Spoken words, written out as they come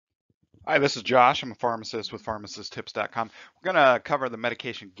Hi, this is Josh. I'm a pharmacist with pharmacisttips.com. We're going to cover the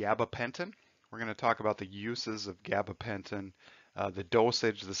medication gabapentin. We're going to talk about the uses of gabapentin, the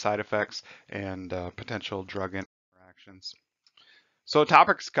dosage, the side effects, and potential drug interactions. So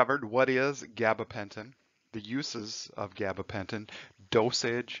topics covered: what is gabapentin, the uses of gabapentin,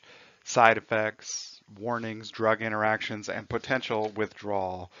 dosage, side effects, warnings, drug interactions, and potential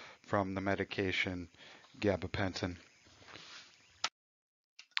withdrawal from the medication gabapentin.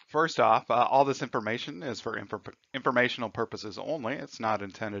 First off, all this information is for informational purposes only. It's not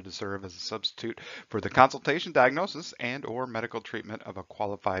intended to serve as a substitute for the consultation, diagnosis, and/or medical treatment of a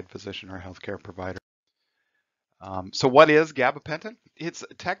qualified physician or healthcare provider. So what is gabapentin? It's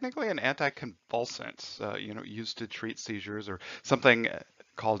technically an anticonvulsant, used to treat seizures or something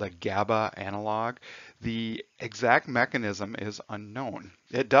called a GABA analog. The exact mechanism is unknown.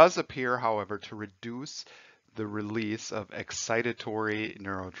 It does appear, however, to reduce the release of excitatory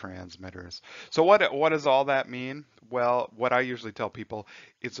neurotransmitters. So what does all that mean? Well, what I usually tell people,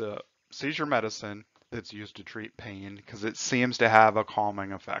 it's a seizure medicine that's used to treat pain because it seems to have a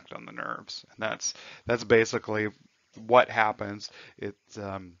calming effect on the nerves. And that's basically what happens. It's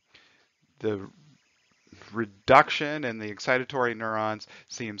the reduction in the excitatory neurons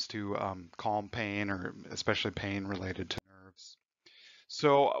seems to calm pain, or especially pain related to nerves.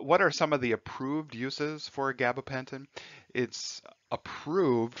 So what are some of the approved uses for gabapentin? It's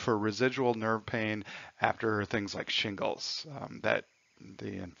approved for residual nerve pain after things like shingles, that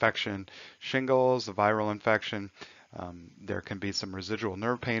the infection, shingles, the viral infection, there can be some residual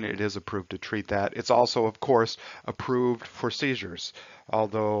nerve pain. It is approved to treat that. It's also, of course, approved for seizures,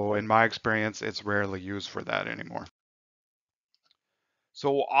 although in my experience, it's rarely used for that anymore.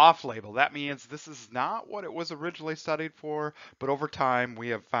 So off-label, that means this is not what it was originally studied for, but over time we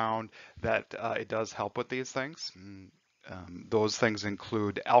have found that it does help with these things. Those things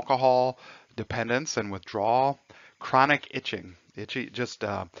include alcohol dependence and withdrawal, chronic itching, just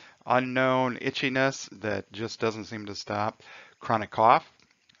unknown itchiness that just doesn't seem to stop, chronic cough,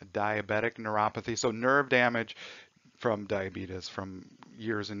 diabetic neuropathy, so nerve damage from diabetes, from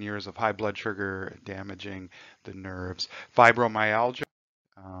years and years of high blood sugar damaging the nerves, fibromyalgia.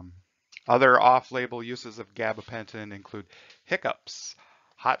 Um, Other off-label uses of gabapentin include hiccups,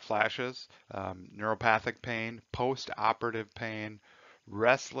 hot flashes, neuropathic pain, post-operative pain,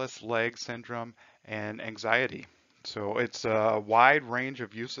 restless leg syndrome, and anxiety. So it's a wide range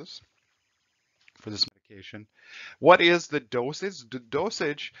of uses for this medication. What is the dosage? The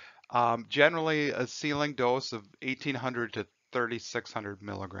dosage, generally a ceiling dose of 1800 to 3600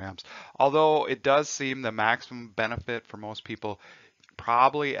 milligrams. Although it does seem the maximum benefit for most people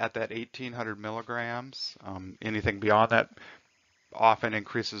probably at that 1800 milligrams. Anything beyond that often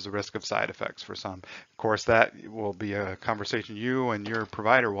increases the risk of side effects for some. Of course, that will be a conversation you and your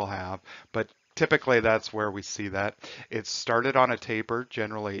provider will have, but typically that's where we see that. It's started on a taper.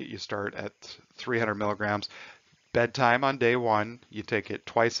 Generally, you start at 300 milligrams. Bedtime on day 1, you take it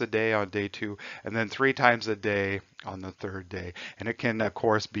twice a day on day 2, and then 3 times a day on the 3rd day. And it can, of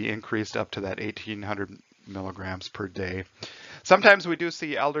course, be increased up to that 1800 milligrams per day. Sometimes we do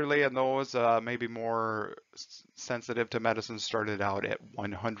see elderly, and those maybe more sensitive to medicine started out at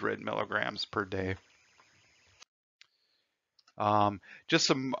 100 milligrams per day. Just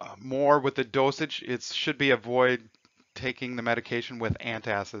some more with the dosage. It should be avoid taking the medication with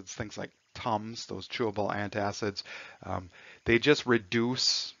antacids, things like Tums, those chewable antacids. They just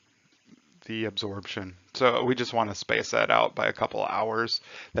reduce the absorption. So we just want to space that out by a couple hours.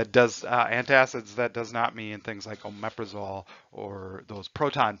 That does antacids, that does not mean things like omeprazole or those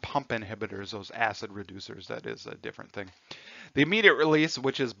proton pump inhibitors, those acid reducers. That is a different thing. The immediate release,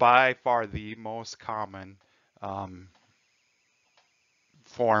 which is by far the most common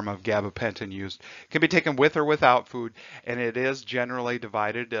form of gabapentin used, can be taken with or without food, and it is generally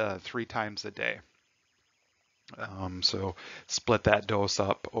divided 3 times a day. So split that dose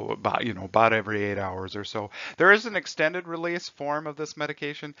up about every 8 hours or so. There is an extended release form of this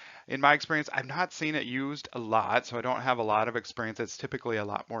medication. In my experience, I've not seen it used a lot, so I don't have a lot of experience. It's typically a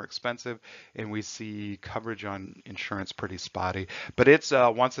lot more expensive, and we see coverage on insurance pretty spotty. But it's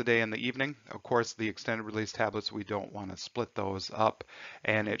once a day in the evening. Of course, the extended release tablets, we don't want to split those up,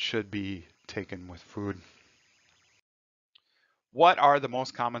 and it should be taken with food. What are the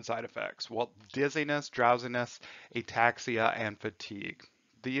most common side effects? Well, dizziness, drowsiness, ataxia, and fatigue.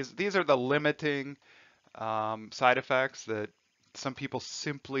 These are the limiting side effects that some people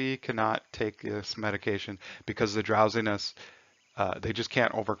simply cannot take this medication because the drowsiness, they just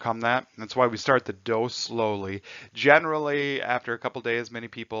can't overcome that. That's why we start the dose slowly. Generally, after a couple days, many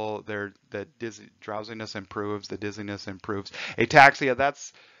people, drowsiness improves, the dizziness improves. Ataxia,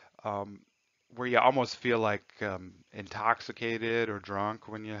 that's um, where you almost feel like intoxicated or drunk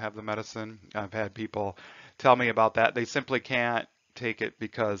when you have the medicine. I've had people tell me about that. They simply can't take it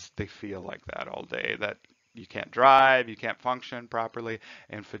because they feel like that all day, that you can't drive, you can't function properly,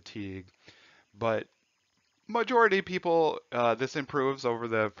 and fatigue. But majority of people, this improves over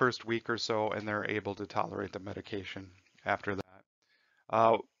the first week or so, and they're able to tolerate the medication after that.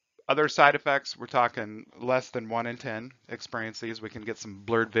 Uh, Other side effects, we're talking less than 1 in 10 experience these. We can get some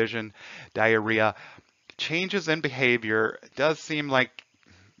blurred vision, diarrhea, changes in behavior. It does seem like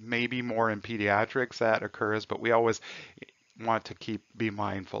maybe more in pediatrics that occurs, but we always want to be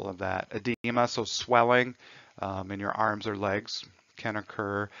mindful of that. Edema, so swelling in your arms or legs can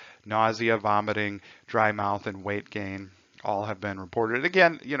occur. Nausea, vomiting, dry mouth, and weight gain all have been reported.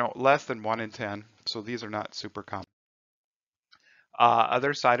 Again, less than 1 in 10, so these are not super common.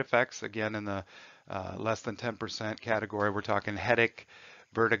 Other side effects, again, in the less than 10% category, we're talking headache,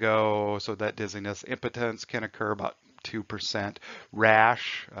 vertigo, so that dizziness, impotence can occur about 2%,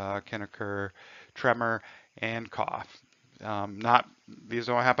 rash can occur, tremor, and cough. Not These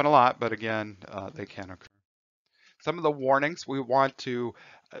don't happen a lot, but again, they can occur. Some of the warnings, we want to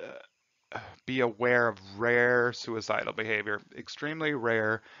be aware of rare suicidal behavior. Extremely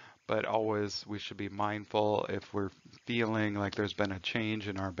rare, but always we should be mindful if we're feeling like there's been a change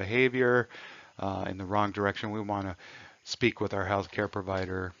in our behavior in the wrong direction. We want to speak with our healthcare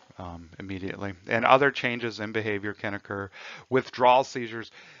provider immediately. And other changes in behavior can occur. Withdrawal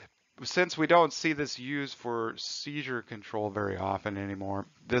seizures. Since we don't see this used for seizure control very often anymore,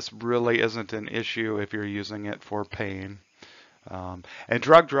 this really isn't an issue if you're using it for pain. And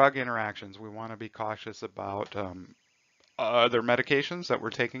drug-drug interactions, we want to be cautious about other medications that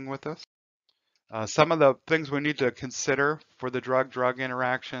we're taking with us. Some of the things we need to consider for the drug-drug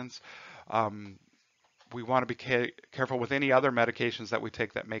interactions, um, we want to be careful with any other medications that we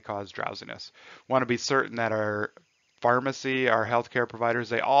take that may cause drowsiness. We want to be certain that our pharmacy, our healthcare providers,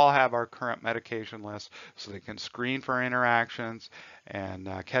 they all have our current medication list so they can screen for interactions and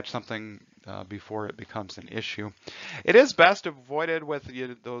catch something before it becomes an issue. It is best avoided with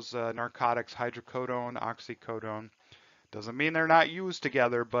those narcotics, hydrocodone, oxycodone. Doesn't mean they're not used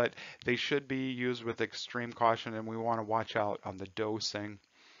together, but they should be used with extreme caution, and we want to watch out on the dosing.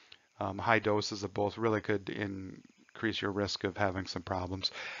 High doses of both really could increase your risk of having some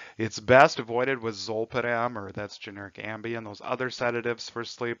problems. It's best avoided with zolpidem, or that's generic Ambien. Those other sedatives for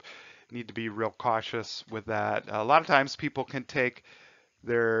sleep, need to be real cautious with that. A lot of times people can take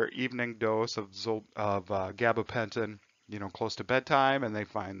their evening dose of gabapentin, close to bedtime, and they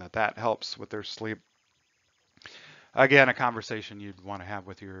find that that helps with their sleep. Again, a conversation you'd want to have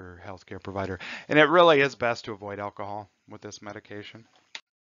with your healthcare provider. And it really is best to avoid alcohol with this medication.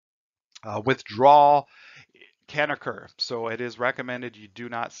 Withdrawal can occur, so it is recommended you do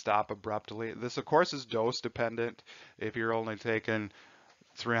not stop abruptly. This, of course, is dose dependent. If you're only taking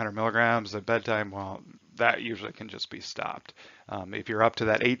 300 milligrams at bedtime, well, that usually can just be stopped. If you're up to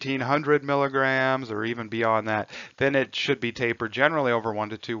that 1800 milligrams or even beyond that, then it should be tapered generally over 1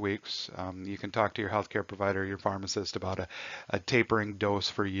 to 2 weeks. You can talk to your healthcare provider, your pharmacist about a tapering dose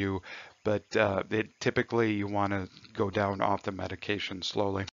for you, but typically you want to go down off the medication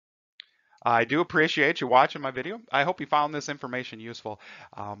slowly. I do appreciate you watching my video. I hope you found this information useful.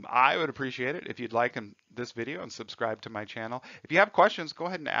 I would appreciate it if you'd like this video and subscribe to my channel. If you have questions, go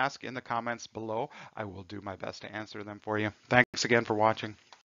ahead and ask in the comments below. I will do my best to answer them for you. Thanks again for watching.